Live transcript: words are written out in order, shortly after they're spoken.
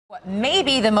What may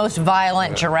be the most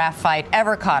violent giraffe fight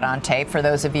ever caught on tape, for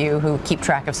those of you who keep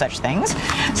track of such things.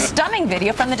 Stunning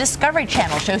video from the Discovery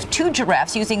Channel shows two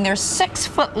giraffes using their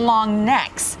 6-foot-long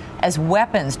necks as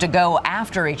weapons to go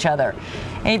after each other.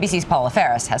 ABC's Paula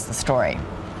Ferris has the story.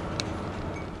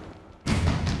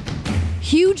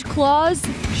 Huge claws,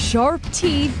 sharp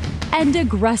teeth, and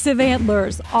aggressive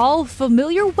antlers, all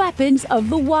familiar weapons of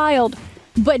the wild.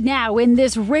 But now, in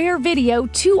this rare video,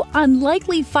 two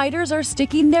unlikely fighters are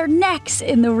sticking their necks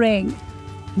in the ring.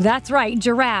 That's right,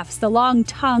 giraffes, the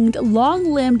long-tongued,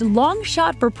 long-limbed,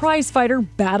 long-shot for prize fighter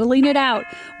battling it out.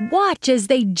 Watch as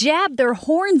they jab their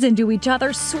horns into each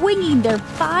other, swinging their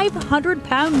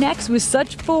 500-pound necks with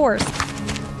such force.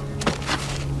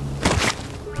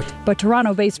 But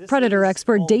Toronto-based predator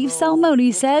expert Dave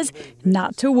Salmoni says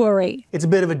not to worry. It's a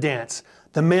bit of a dance.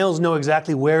 The males know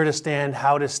exactly where to stand,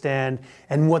 how to stand,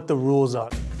 and what the rules are.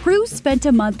 Crews spent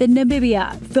a month in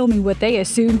Namibia, filming what they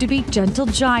assumed to be gentle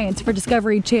giants for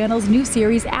Discovery Channel's new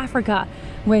series Africa,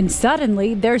 when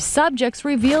suddenly their subjects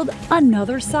revealed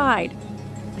another side.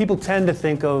 People tend to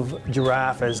think of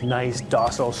giraffe as nice,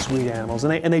 docile, sweet animals,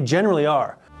 and they generally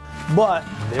are. But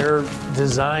they're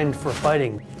designed for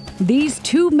fighting. These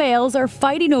two males are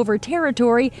fighting over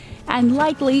territory and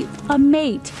likely a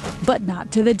mate, but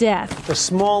not to the death. The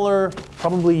smaller,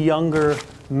 probably younger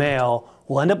male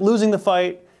will end up losing the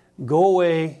fight, go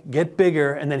away, get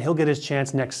bigger, and then he'll get his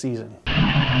chance next season.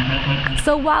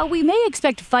 So while we may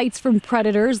expect fights from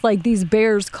predators like these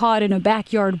bears caught in a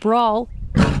backyard brawl,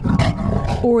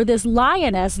 or this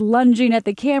lioness lunging at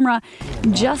the camera,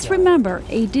 just remember,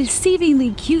 a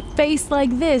deceivingly cute face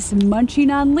like this munching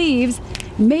on leaves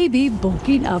may be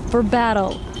bulking up for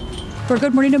battle. For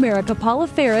Good Morning America, Paula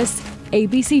Ferris,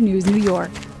 ABC News, New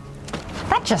York.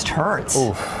 That just hurts.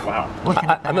 Oof. Wow.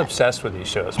 I'm obsessed with these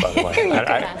shows, by the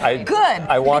way. Good,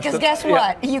 I watched because guess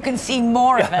what? You can see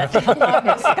more of it on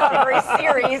Discovery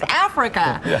series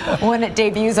Africa when it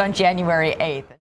debuts on January 8th.